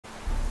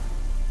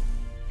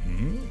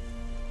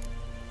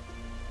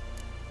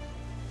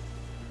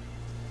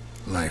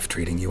Life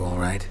treating you all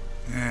right?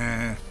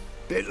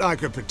 Bit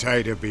like a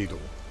potato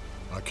beetle.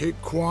 I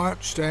keep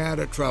quiet, stay out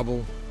of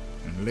trouble,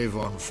 and live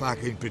on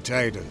fucking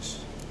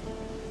potatoes.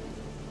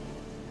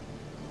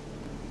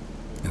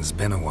 It's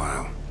been a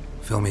while.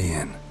 Fill me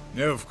in.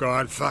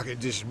 Nilfgaard fucking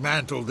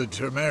dismantled the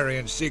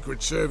Temerian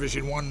Secret Service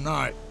in one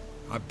night.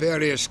 I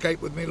barely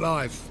escaped with my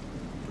life.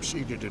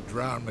 Proceeded to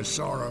drown my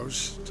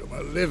sorrows till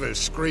my liver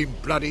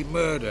screamed bloody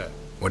murder.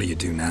 What do you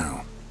do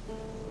now?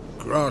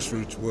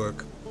 Grassroots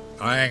work.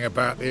 I hang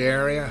about the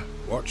area,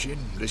 watching,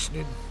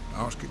 listening,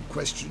 asking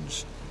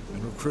questions,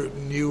 and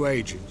recruiting new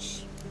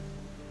agents.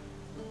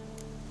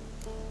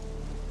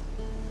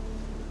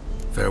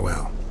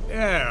 Farewell.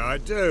 Yeah, I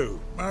do.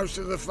 Most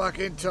of the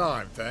fucking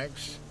time,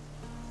 thanks.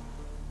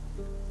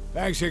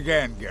 Thanks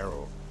again,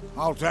 Geralt.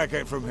 I'll take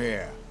it from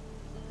here.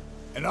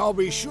 And I'll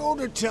be sure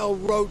to tell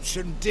Roach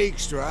and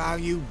Dijkstra how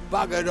you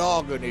buggered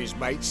Og and his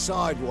mates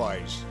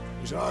sideways.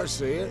 As I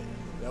see it,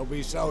 they'll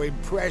be so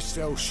impressed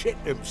they'll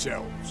shit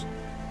themselves.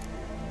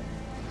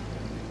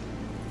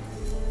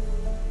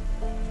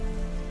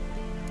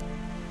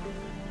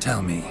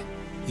 Tell me,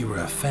 you were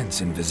a fence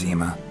in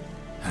Vizima.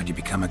 How'd you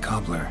become a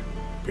cobbler?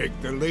 Pick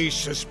the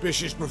least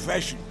suspicious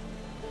profession.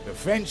 The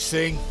fence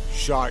thing,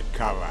 shite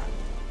cover.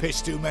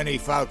 Pissed too many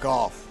folk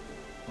off.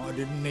 I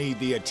didn't need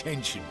the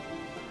attention.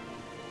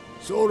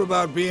 It's all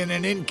about being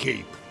an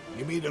innkeep.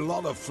 You meet a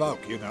lot of folk,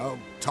 you know,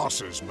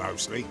 tossers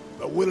mostly,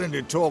 but willing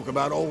to talk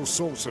about all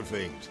sorts of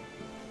things.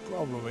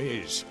 Problem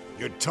is,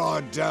 you're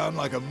tied down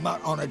like a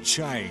mutt on a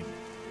chain.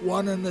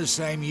 One and the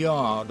same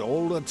yard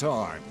all the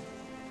time.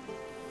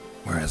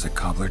 Whereas a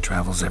cobbler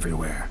travels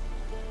everywhere.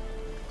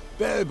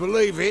 Better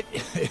believe it.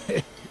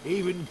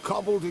 Even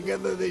cobbled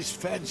together this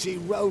fancy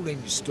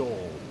rolling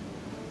stall.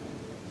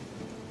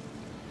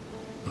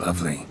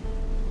 Lovely.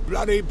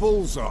 Bloody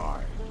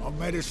bullseye. I've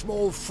made a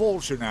small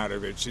fortune out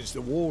of it since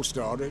the war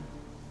started.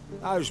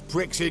 Those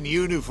pricks in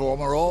uniform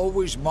are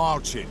always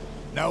marching.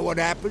 Know what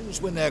happens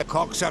when their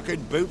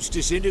cocksucking boots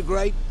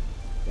disintegrate?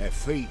 Their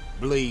feet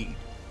bleed,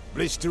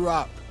 blister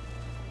up.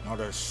 Not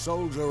a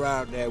soldier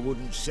out there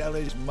wouldn't sell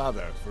his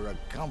mother for a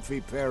comfy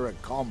pair of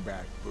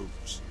combat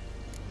boots.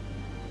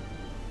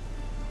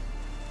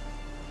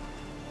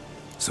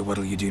 So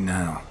what'll you do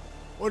now?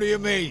 What do you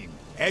mean?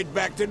 Head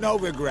back to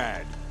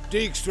Novigrad.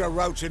 Dijkstra,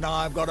 Roach and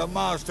I have got a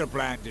master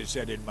plan to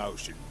set in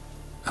motion.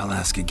 I'll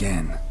ask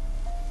again.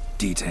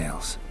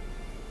 Details.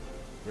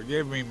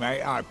 Forgive me,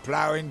 mate, I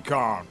plough in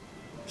calm.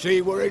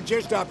 See, were it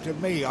just up to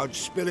me, I'd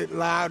spill it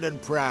loud and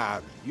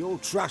proud. You're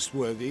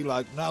trustworthy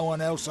like no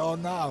one else I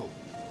know.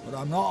 But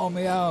I'm not on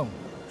my own,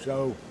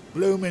 so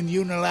bloomin'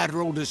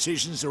 unilateral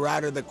decisions are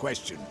out of the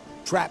question.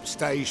 Trap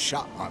stays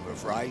shut, I'm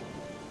afraid.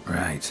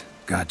 Right.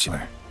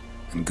 Gotcha.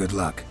 And good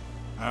luck.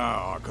 Oh,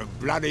 I can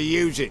bloody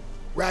use it.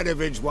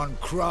 Radovid's one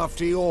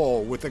crafty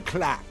ore with a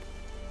clap.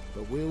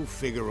 But we'll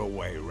figure a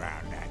way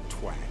round that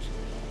twat.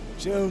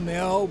 Soon the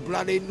old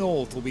bloody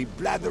North will be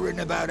blathering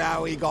about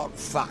how he got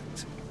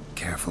fucked.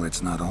 Careful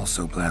it's not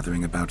also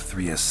blathering about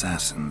 3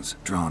 assassins,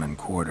 drawn and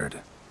quartered.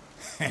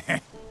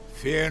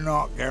 Fear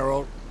not,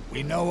 Geralt.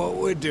 We know what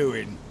we're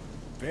doing.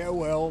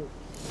 Farewell.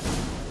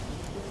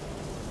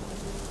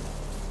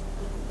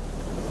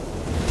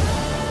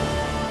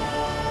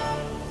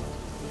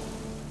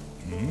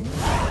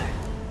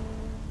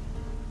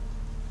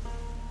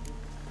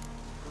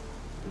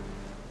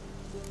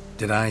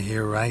 Did I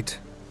hear right?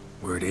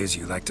 Word is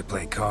you like to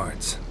play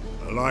cards.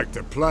 I like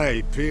to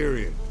play,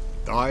 period.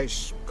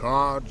 Dice,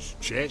 cards,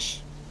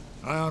 chess.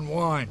 I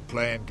unwind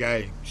playing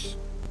games.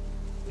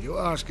 You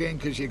asking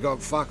because you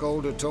got fuck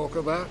all to talk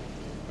about?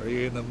 Or are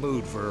you in the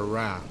mood for a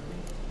round?